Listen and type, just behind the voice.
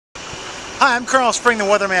Hi, I'm Karl, the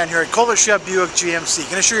weatherman here at Kolar Buick GMC.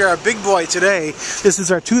 Going to show you our big boy today. This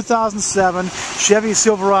is our 2007 Chevy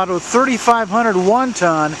Silverado 3500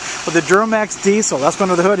 one-ton with a Duramax diesel. Let's go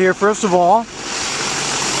under the hood here first of all.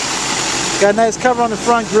 Got a nice cover on the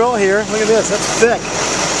front grille here. Look at this, that's thick.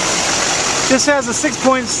 This has a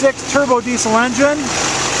 6.6 turbo diesel engine,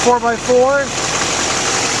 4x4.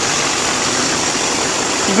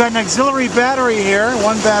 You've got an auxiliary battery here,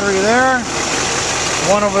 one battery there,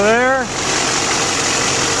 one over there.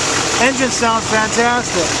 Engine sounds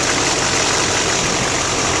fantastic.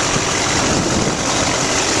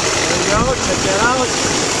 There you go, check that out.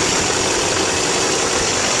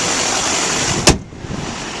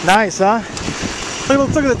 Nice, huh?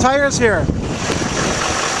 Look at the tires here.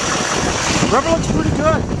 Rubber looks pretty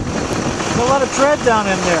good. There's a lot of tread down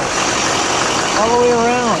in there, all the way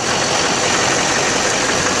around.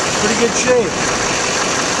 Pretty good shape.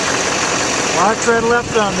 A lot of tread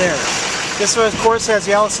left on there. This one, of course, has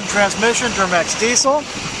the Allison transmission, Duramax diesel.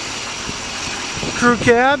 Crew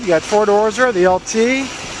cab, you got 4 doors there, the LT.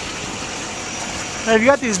 Now you've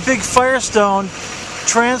got these big Firestone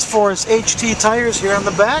Transforce HT tires here on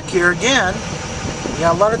the back here again. You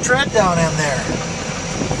got a lot of tread down in there.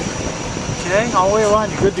 Okay, all the way around,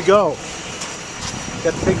 you're good to go.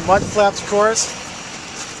 Got the big mud flaps, of course.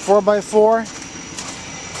 4x4.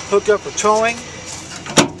 Hookup for towing.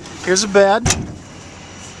 Here's a bed.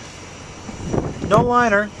 No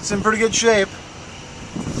liner, it's in pretty good shape.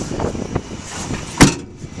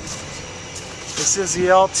 This is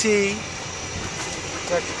the LT.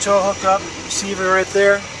 Got the tow hookup, receiver right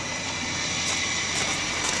there.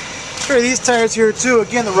 Show you these tires here too.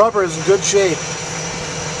 Again, the rubber is in good shape.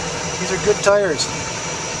 These are good tires.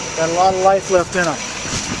 Got a lot of life left in them.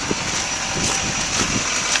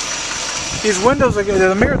 These windows,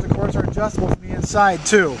 the mirrors, of course, are adjustable from the inside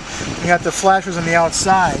too. You got the flashers on the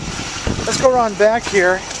outside. Let's go around back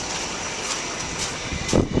here.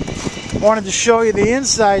 Wanted to show you the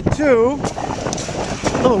inside too.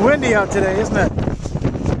 A little windy out today, isn't it?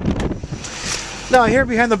 Now here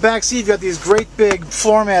behind the back seat, you've got these great big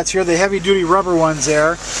floor mats here, the heavy duty rubber ones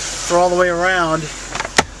there, for all the way around.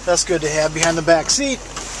 That's good to have behind the back seat.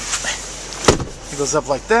 It goes up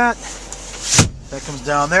like that. That comes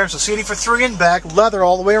down there. So seating for 3 in back, leather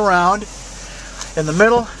all the way around. In the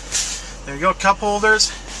middle, there you go, cup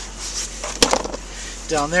holders.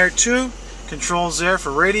 Down there too, controls there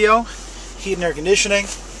for radio, heat and air conditioning.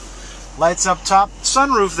 Lights up top,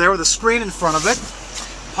 sunroof there with a screen in front of it.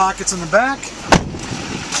 Pockets in the back.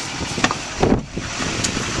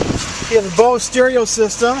 You have a Bose stereo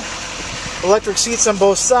system. Electric seats on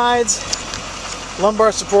both sides.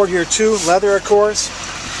 Lumbar support here too, leather of course.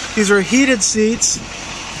 These are heated seats,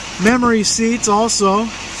 memory seats also.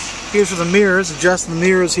 Here's for the mirrors, adjusting the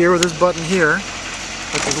mirrors here with this button here.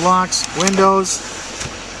 With the locks, windows.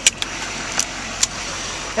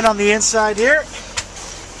 And on the inside here,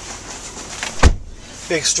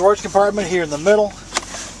 big storage compartment here in the middle.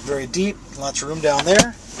 Very deep, lots of room down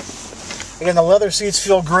there. Again, the leather seats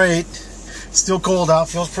feel great. Still cold out,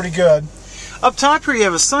 feels pretty good. Up top here you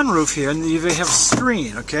have a sunroof here, and you have a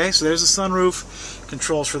screen, okay? So there's a sunroof,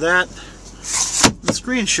 controls for that. The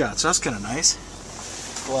screen shuts, so that's kind of nice.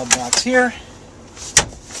 Glove box here.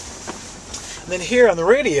 And then here on the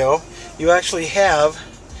radio, you actually have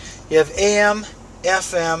AM,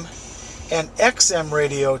 FM, and XM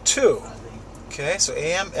radio too. Okay, so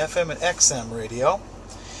AM, FM, and XM radio.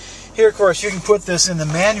 Here, of course, you can put this in the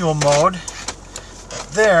manual mode right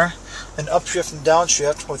there, and upshift and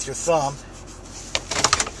downshift with your thumb.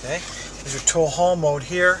 Okay, there's your tow haul mode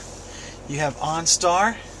here. You have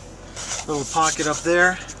OnStar, little pocket up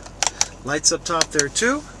there, lights up top there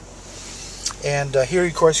too. And here,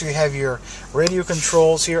 of course, you have your radio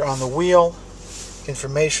controls here on the wheel,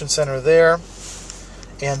 information center there.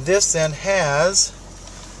 And this then has,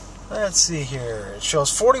 let's see here, it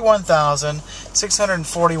shows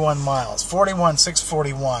 41,641 miles,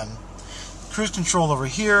 41,641. Cruise control over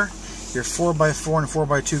here, your 4x4 and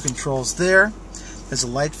 4x2 controls there. There's a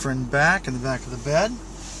light for in the back of the bed.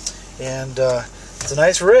 And it's a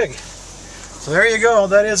nice rig. So there you go,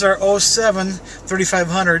 that is our 07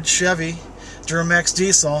 3500 Chevy Duramax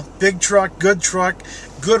diesel. Big truck, good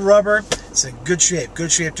rubber. It's in good shape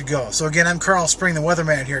to go. So again, I'm Karl, the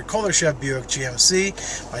weatherman here at Kolar Buick GMC.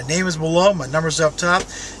 My name is below, my number's up top.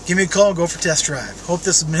 Give me a call, go for a test drive. Hope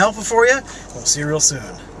this has been helpful for you. We'll see you real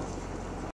soon.